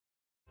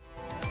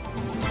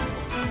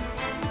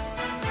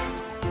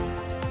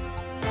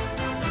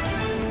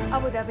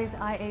Abu Dhabi's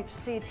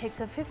IHC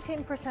takes a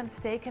 15%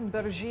 stake in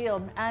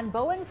Burjeel, and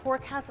Boeing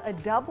forecasts a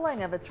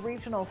doubling of its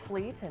regional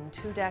fleet in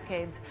 2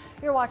 decades.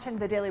 You're watching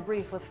The Daily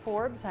Brief with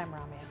Forbes. I'm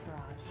Ramia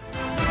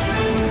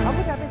Faraj.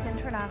 Abu Dhabi's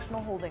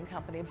international holding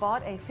company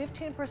bought a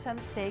 15%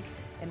 stake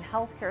in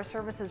healthcare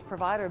services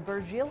provider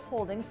Burjeel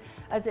Holdings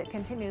as it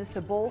continues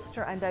to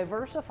bolster and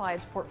diversify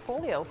its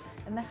portfolio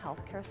in the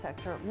healthcare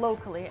sector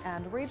locally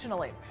and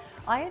regionally.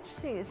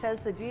 IHC says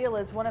the deal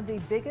is one of the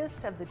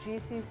biggest of the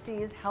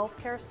GCC's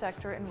healthcare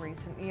sector in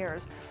recent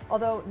years,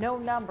 although no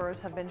numbers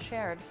have been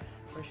shared.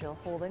 Burjeel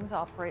Holdings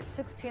operates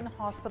 16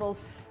 hospitals,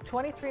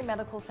 23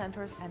 medical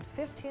centers, and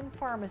 15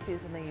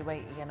 pharmacies in the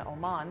UAE and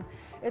Oman.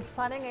 It's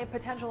planning a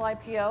potential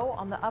IPO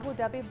on the Abu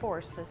Dhabi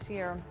bourse this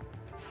year.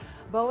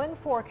 Boeing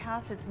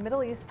forecasts its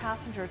Middle East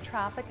passenger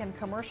traffic and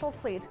commercial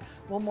fleet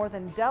will more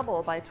than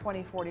double by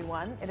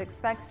 2041. It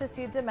expects to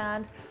see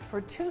demand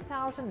for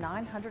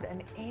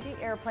 2,980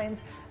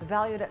 airplanes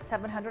valued at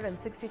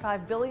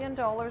 $765 billion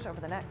over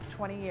the next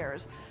 20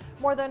 years.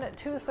 More than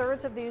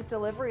 2/3 of these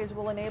deliveries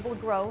will enable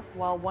growth,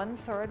 while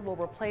 1/3 will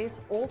replace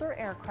older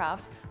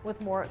aircraft with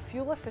more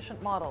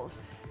fuel-efficient models.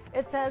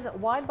 It says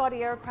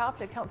wide-body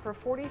aircraft account for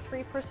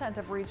 43%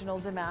 of regional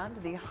demand,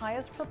 the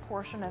highest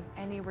proportion of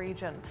any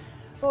region.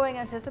 Boeing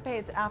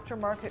anticipates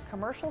aftermarket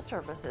commercial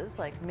services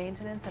like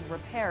maintenance and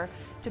repair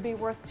to be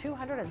worth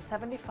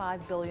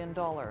 $275 billion.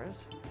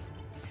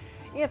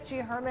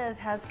 EFG Hermes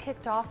has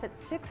kicked off its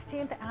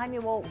 16th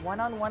annual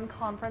one-on-one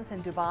conference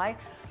in Dubai.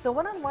 The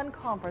one-on-one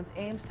conference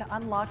aims to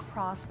unlock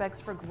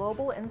prospects for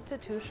global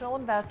institutional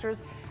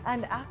investors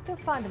and active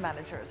fund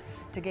managers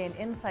to gain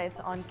insights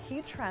on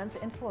key trends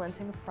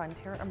influencing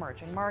frontier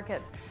emerging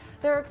markets.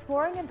 They're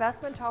exploring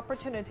investment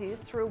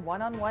opportunities through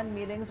one-on-one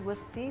meetings with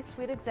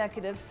C-suite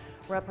executives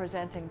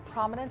representing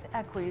prominent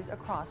equities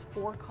across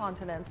 4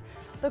 continents.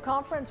 The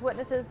conference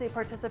witnesses the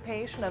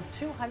participation of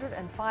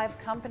 205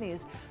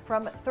 companies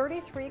from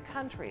 33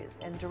 countries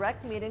in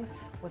direct meetings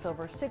with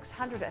over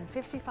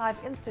 655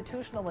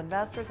 institutional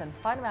investors and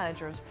fund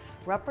managers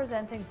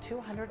representing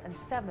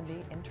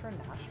 270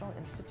 international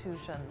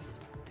institutions.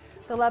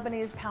 The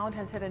Lebanese pound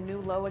has hit a new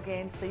low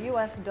against the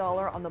US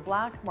dollar on the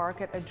black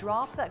market, a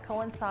drop that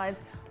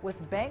coincides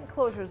with bank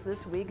closures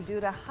this week due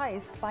to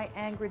heists by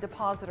angry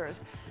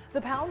depositors.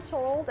 The pound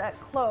sold at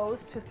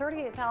close to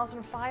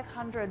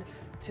 38,500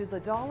 to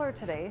the dollar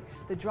today.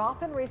 The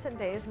drop in recent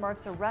days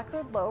marks a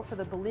record low for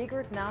the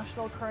beleaguered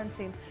national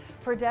currency.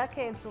 For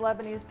decades, the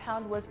Lebanese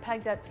pound was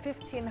pegged at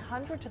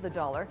 1,500 to the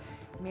dollar,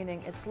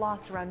 meaning it's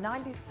lost around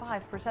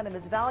 95% of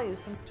its value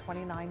since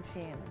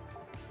 2019.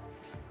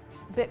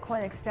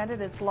 Bitcoin extended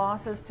its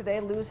losses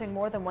today, losing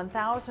more than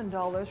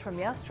 $1,000 from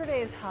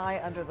yesterday's high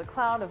under the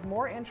cloud of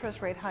more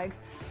interest rate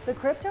hikes. The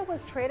crypto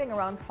was trading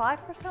around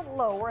 5%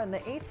 lower in the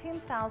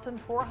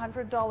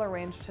 $18,400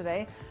 range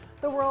today.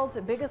 The world's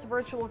biggest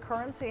virtual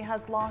currency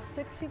has lost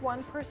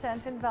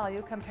 61% in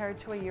value compared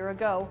to a year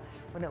ago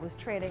when it was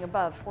trading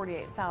above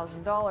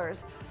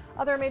 $48,000.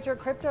 Other major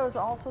cryptos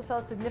also saw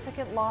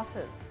significant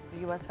losses. The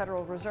U.S.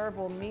 Federal Reserve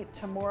will meet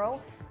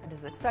tomorrow and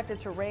is expected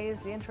to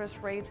raise the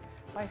interest rate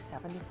by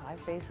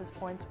 75 basis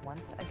points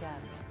once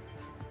again.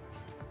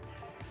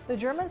 The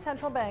German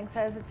central bank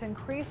says it's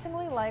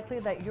increasingly likely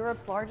that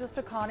Europe's largest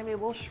economy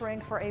will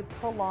shrink for a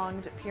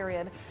prolonged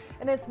period.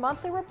 In its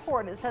monthly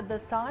report, it said the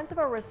signs of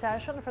a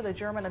recession for the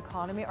German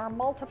economy are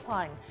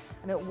multiplying,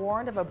 and it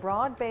warned of a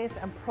broad-based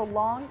and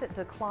prolonged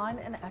decline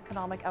in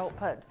economic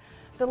output.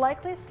 The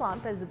likely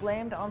slump is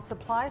blamed on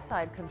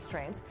supply-side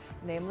constraints,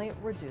 namely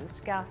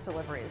reduced gas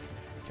deliveries.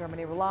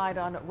 Germany relied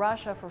on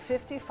Russia for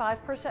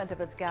 55%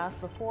 of its gas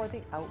before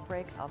the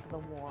outbreak of the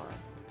war.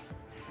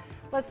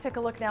 Let's take a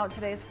look now at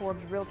today's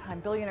Forbes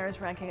Real-Time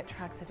Billionaires ranking. It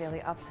tracks the daily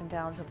ups and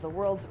downs of the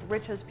world's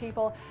richest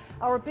people.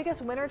 Our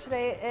biggest winner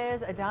today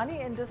is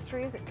Adani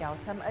Industries'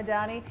 Gautam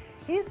Adani.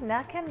 He's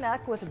neck and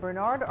neck with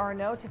Bernard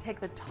Arnault to take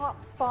the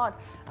top spot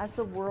as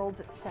the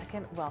world's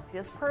second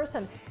wealthiest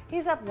person.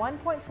 He's up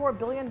 $1.4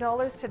 billion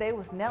today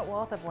with net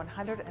wealth of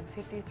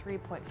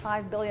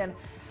 $153.5 billion.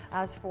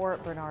 As for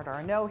Bernard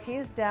Arnault,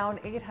 he's down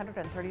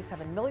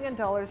 $837 million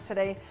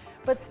today,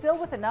 but still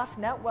with enough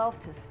net wealth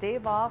to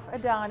stave off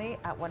Adani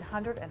at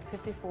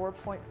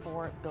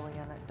 $154.4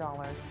 billion.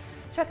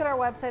 Check out our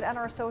website and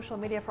our social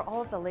media for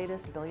all of the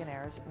latest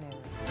billionaires news.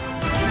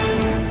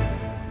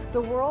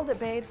 The world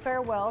bade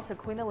farewell to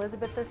Queen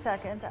Elizabeth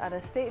II at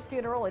a state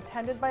funeral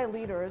attended by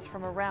leaders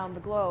from around the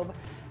globe.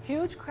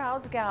 Huge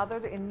crowds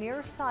gathered in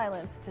near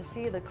silence to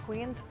see the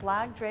Queen's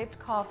flag-draped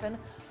coffin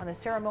on a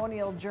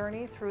ceremonial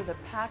journey through the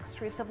packed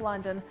streets of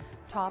London,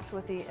 topped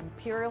with the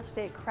imperial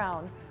state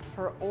crown,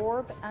 her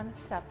orb and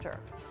scepter.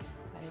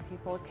 Many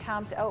people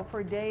camped out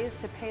for days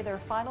to pay their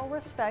final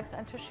respects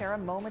and to share a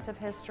moment of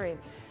history.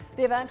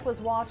 The event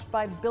was watched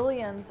by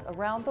billions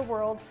around the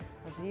world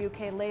as the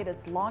UK laid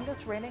its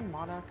longest reigning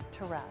monarch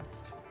to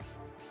rest.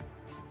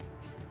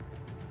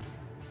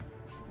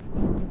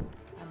 I'm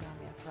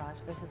Ramia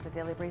Faraj. This is The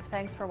Daily Brief.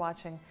 Thanks for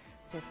watching.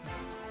 See you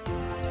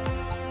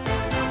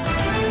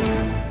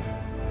tomorrow.